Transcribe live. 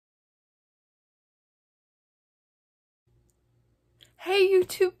Hey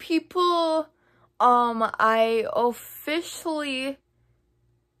YouTube people, I officially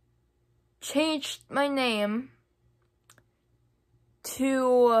changed my name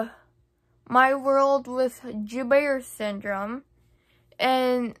to My World with Jubair Syndrome,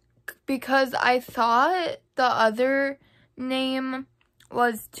 and because I thought the other name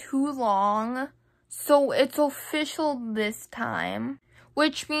was too long, so it's official this time,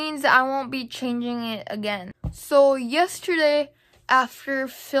 which means I won't be changing it again. So yesterday, after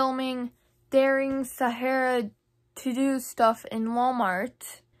filming Daring Sahara to do stuff in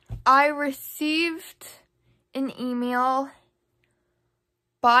Walmart, I received an email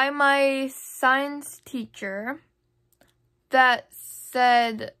by my science teacher that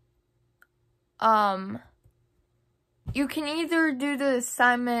said, you can either do the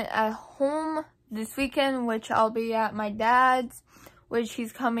assignment at home this weekend, which I'll be at my dad's, which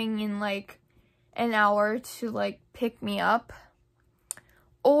he's coming in like an hour to like pick me up,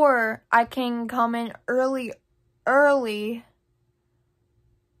 or I can come in early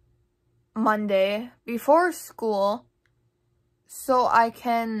Monday before school so I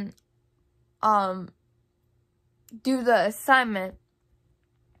can do the assignment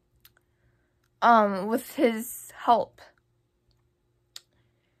with his help.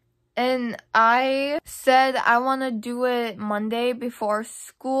 And I said I want to do it Monday before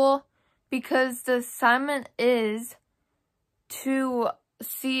school because the assignment is to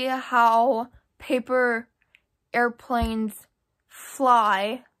see how paper airplanes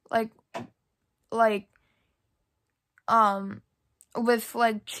fly, with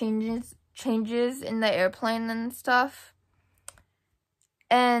like changes in the airplane and stuff.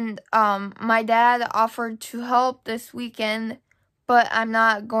 And my dad offered to help this weekend, but I'm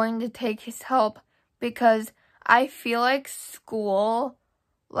not going to take his help because I feel like school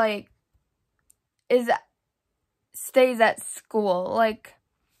stays at school. Like,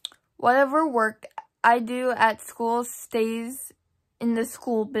 whatever work I do at school stays in the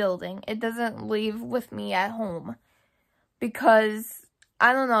school building. It doesn't leave with me at home because,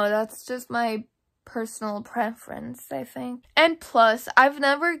 I don't know, that's just my personal preference, I think. And plus, I've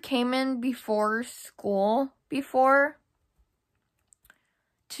never came in before school before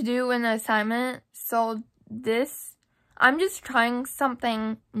to do an assignment, so I'm just trying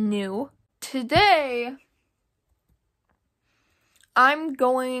something new. Today, I'm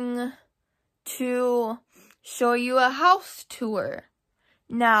going to show you a house tour.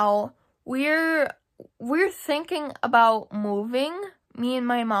 Now, we're thinking about moving, me and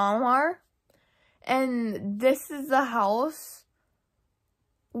my mom are, and this is the house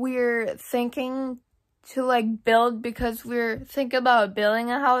we're thinking to like build because we're thinking about building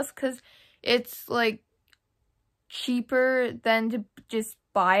a house because it's like cheaper than to just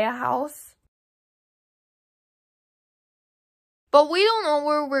buy a house. But we don't know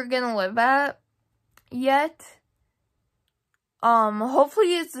where we're gonna live at yet.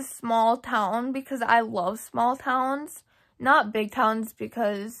 Hopefully it's a small town because I love small towns. Not big towns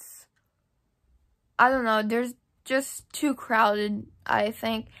because, I don't know, there's just too crowded, I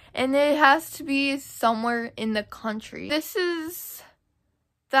think. And it has to be somewhere in the country. This is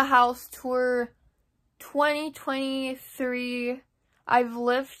the house tour 2023. I've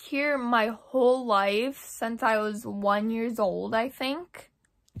lived here my whole life since I was 1 year old, I think.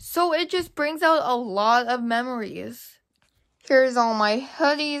 So it just brings out a lot of memories. Here's all my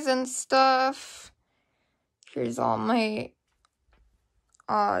hoodies and stuff. Here's all my,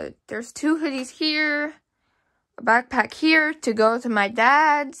 there's 2 hoodies here. A backpack here to go to my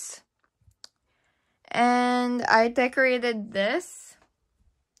dad's. And I decorated this.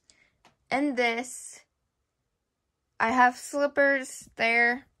 And this. I have slippers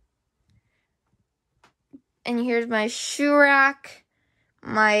there. And here's my shoe rack.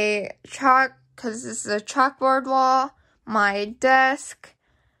 My chalk, because this is a chalkboard wall. My desk.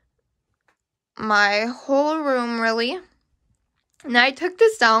 My whole room, really. And I took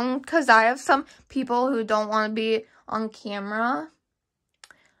this down because I have some people who don't want to be on camera.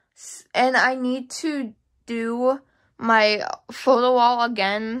 And I need to do my photo wall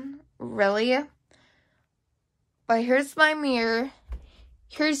again, really. But here's my mirror.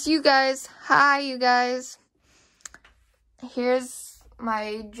 Here's you guys. Hi, you guys. Here's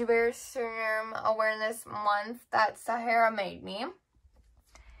my Jubair Syndrome Awareness Month that Sahara made me.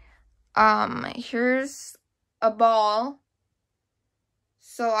 Here's a ball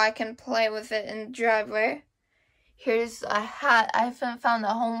so I can play with it in the driveway. Here's a hat. I haven't found a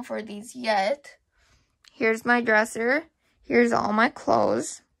home for these yet. Here's my dresser. Here's all my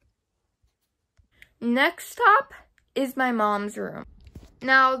clothes. Next up is my mom's room.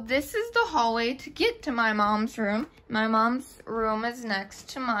 Now, this is the hallway to get to my mom's room. My mom's room is next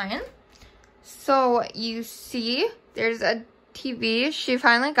to mine. So, you see, there's a TV. She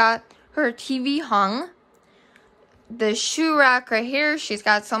finally got her TV hung. The shoe rack right here. She's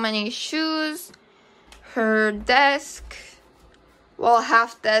got so many shoes. Her desk. Well,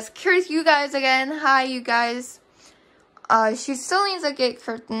 half desk. Here's you guys again. Hi, you guys. She still needs to get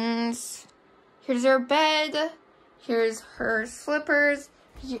curtains. Here's her bed. Here's her slippers.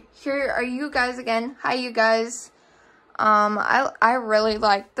 Here are you guys again. Hi, you guys. I really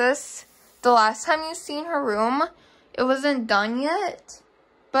like this. The last time you seen her room, it wasn't done yet.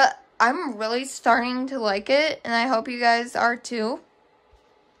 But I'm really starting to like it. And I hope you guys are too.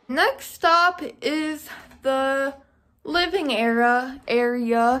 Next stop is the living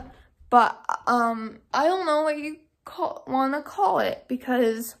area. But, I don't know what you want to call it.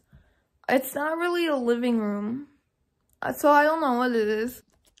 Because it's not really a living room. So I don't know what it is.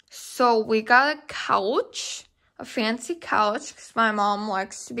 So we got a couch, a fancy couch, because my mom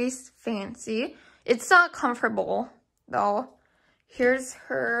likes to be fancy. It's not comfortable, though. Here's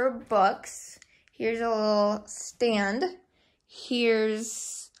her books. Here's a little stand.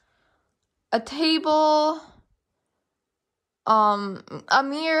 Here's a table. A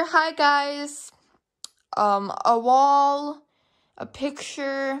mirror. Hi, guys. A wall. A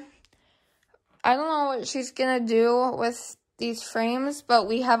picture. I don't know what she's gonna do with these frames, but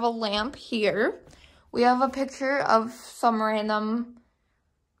we have a lamp here. We have a picture of some random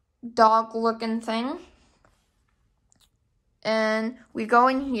dog-looking thing. And we go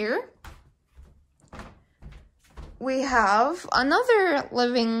in here. We have another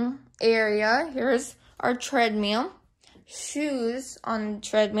living area. Here's our treadmill. Shoes on the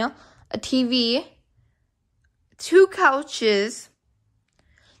treadmill. A TV. 2 couches.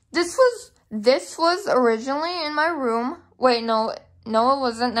 This was originally in my room. Wait, no, it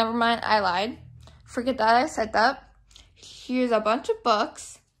wasn't. Never mind, I lied. Forget that I said that. Here's a bunch of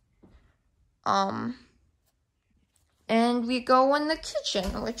books. And we go in the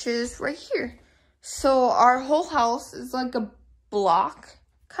kitchen, which is right here. So our whole house is like a block,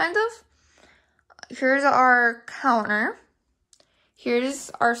 kind of. Here's our counter. Here's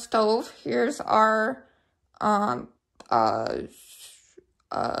our stove. Here's our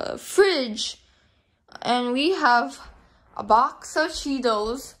fridge. And we have a box of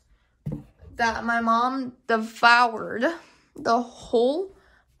Cheetos that my mom devoured the whole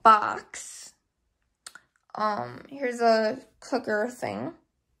box. Here's a cooker thing.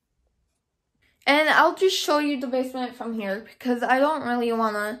 And I'll just show you the basement from here because I don't really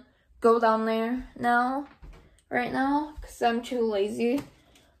want to go down there right now, because I'm too lazy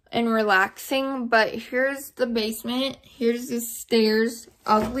and relaxing. But here's the basement. Here's the stairs.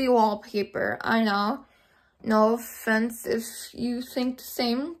 Ugly wallpaper. I know. No offense if you think the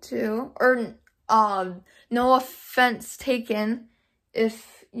same too. Or, no offense taken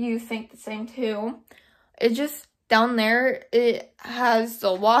if you think the same too. It just, down there, it has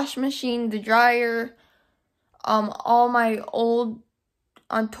the wash machine, the dryer, all my old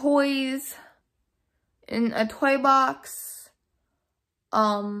toys in a toy box.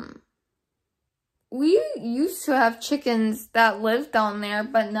 We used to have chickens that lived down there,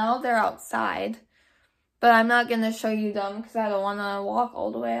 but now they're outside. But I'm not going to show you them because I don't want to walk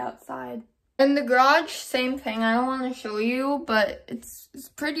all the way outside. In the garage, same thing. I don't want to show you, but it's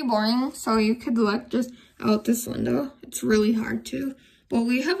pretty boring. So you could look just out this window. It's really hard to. But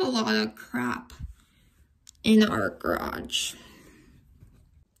we have a lot of crap in our garage.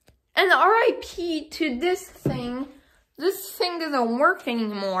 And RIP to this thing. This thing doesn't work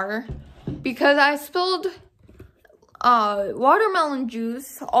anymore because I spilled watermelon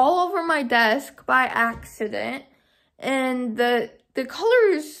juice all over my desk by accident, and the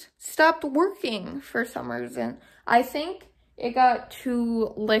colors stopped working for some reason. I think it got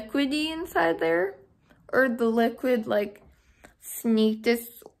too liquidy inside there, or the liquid like sneaked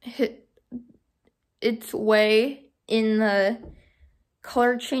its way in the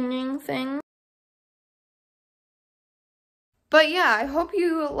color changing thing. But yeah, I hope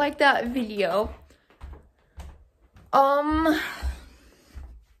you liked that video. I'm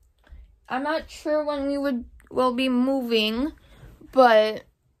not sure when we will be moving, but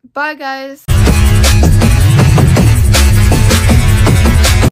bye guys.